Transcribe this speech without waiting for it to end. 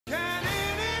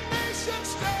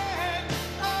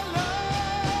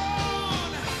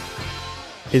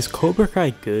Is Cobra Kai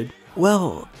good?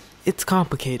 Well, it's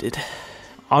complicated.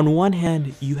 On one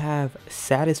hand, you have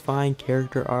satisfying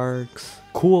character arcs,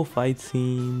 cool fight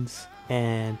scenes,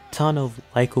 and ton of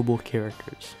likable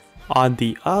characters. On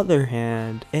the other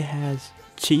hand, it has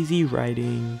cheesy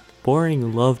writing,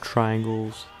 boring love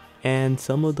triangles, and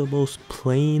some of the most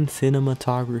plain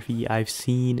cinematography I've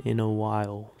seen in a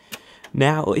while.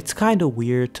 Now, it's kinda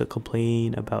weird to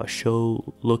complain about a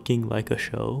show looking like a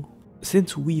show,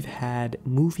 since we've had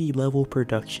movie level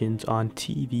productions on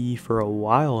TV for a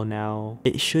while now.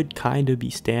 It should kinda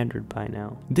be standard by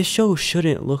now. This show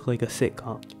shouldn't look like a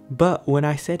sitcom. But when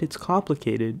I said it's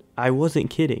complicated, I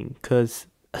wasn't kidding, cause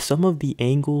some of the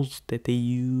angles that they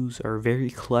use are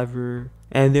very clever,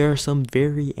 and there are some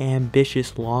very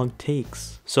ambitious long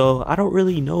takes. So I don't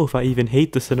really know if I even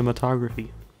hate the cinematography.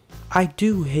 I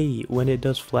do hate when it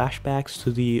does flashbacks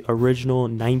to the original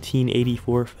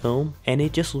 1984 film, and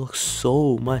it just looks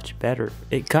so much better.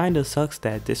 It kinda sucks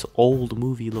that this old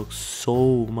movie looks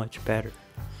so much better.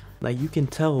 Like, you can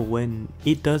tell when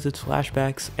it does its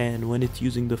flashbacks and when it's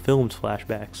using the film's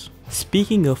flashbacks.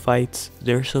 Speaking of fights,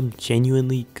 there are some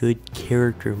genuinely good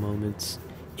character moments.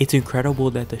 It's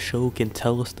incredible that the show can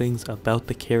tell us things about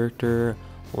the character,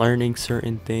 learning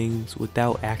certain things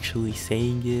without actually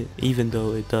saying it, even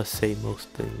though it does say most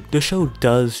things. The show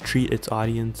does treat its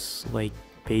audience like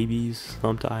babies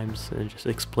sometimes and just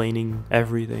explaining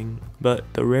everything, but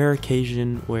the rare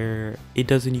occasion where it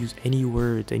doesn't use any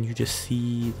words and you just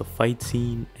see the fight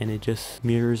scene and it just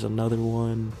mirrors another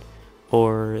one,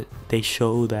 or they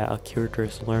show that a character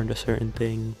has learned a certain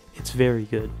thing, it's very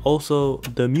good. Also,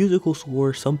 the musical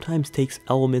score sometimes takes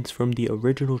elements from the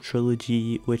original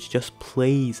trilogy which just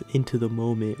plays into the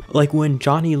moment. Like when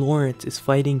Johnny Lawrence is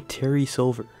fighting Terry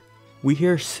Silver, we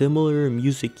hear similar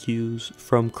music cues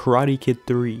from Karate Kid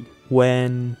 3.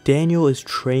 When Daniel is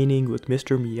training with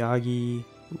Mr. Miyagi,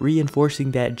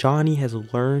 reinforcing that Johnny has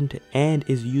learned and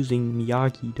is using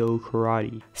Miyagi-Do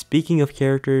karate. Speaking of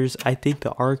characters, I think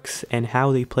the arcs and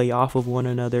how they play off of one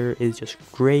another is just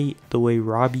great. The way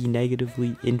Robbie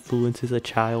negatively influences a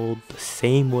child the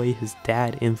same way his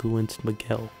dad influenced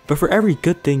Miguel. But for every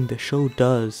good thing the show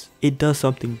does, it does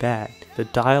something bad. The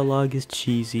dialogue is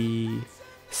cheesy,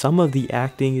 some of the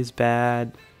acting is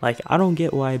bad. Like, I don't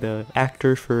get why the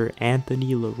actor for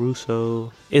Anthony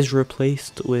LaRusso is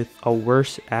replaced with a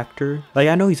worse actor. Like,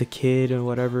 I know he's a kid and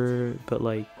whatever, but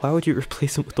like, why would you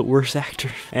replace him with the worst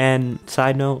actor? And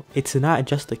side note, it's not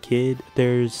just a kid.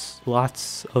 There's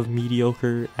lots of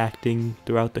mediocre acting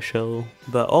throughout the show.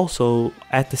 But also,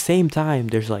 at the same time,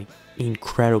 there's like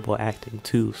incredible acting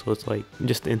too. So it's like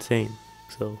just insane.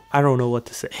 So I don't know what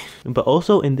to say. But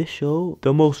also in this show,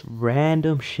 the most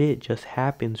random shit just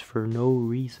happens for no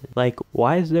reason. Like,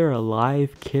 why is there a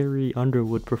live Carrie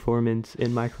Underwood performance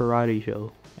in my karate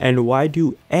show? And why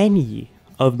do any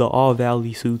of the All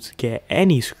Valley suits get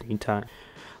any screen time?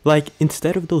 Like,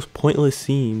 instead of those pointless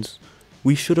scenes,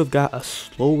 we should have got a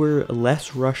slower,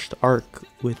 less rushed arc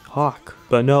with Hawk.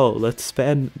 But no, let's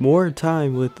spend more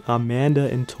time with Amanda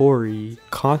and Tori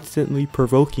constantly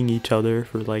provoking each other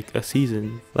for like a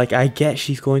season. Like, I get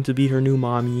she's going to be her new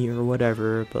mommy or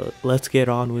whatever, but let's get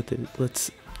on with it. Let's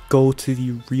go to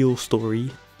the real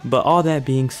story. But all that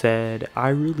being said, I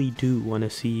really do want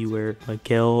to see where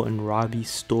Miguel and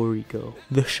Robbie's story go.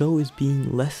 The show is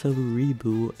being less of a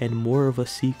reboot and more of a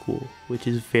sequel, which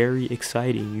is very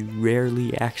exciting. You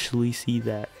rarely actually see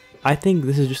that. I think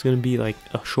this is just going to be like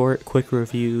a short, quick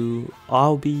review.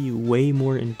 I'll be way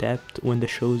more in depth when the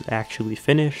show's actually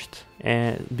finished,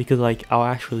 and because like I'll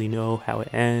actually know how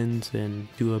it ends and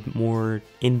do a more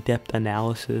in-depth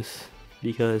analysis.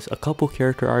 Because a couple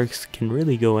character arcs can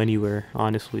really go anywhere,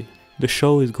 honestly. The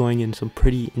show is going in some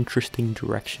pretty interesting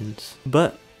directions.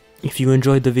 But if you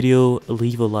enjoyed the video,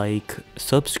 leave a like,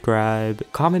 subscribe,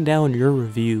 comment down your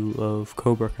review of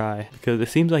Cobra Kai, because it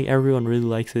seems like everyone really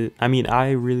likes it. I mean, I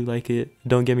really like it,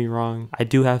 don't get me wrong. I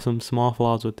do have some small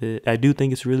flaws with it. I do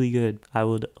think it's really good. I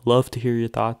would love to hear your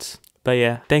thoughts. But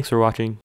yeah, thanks for watching.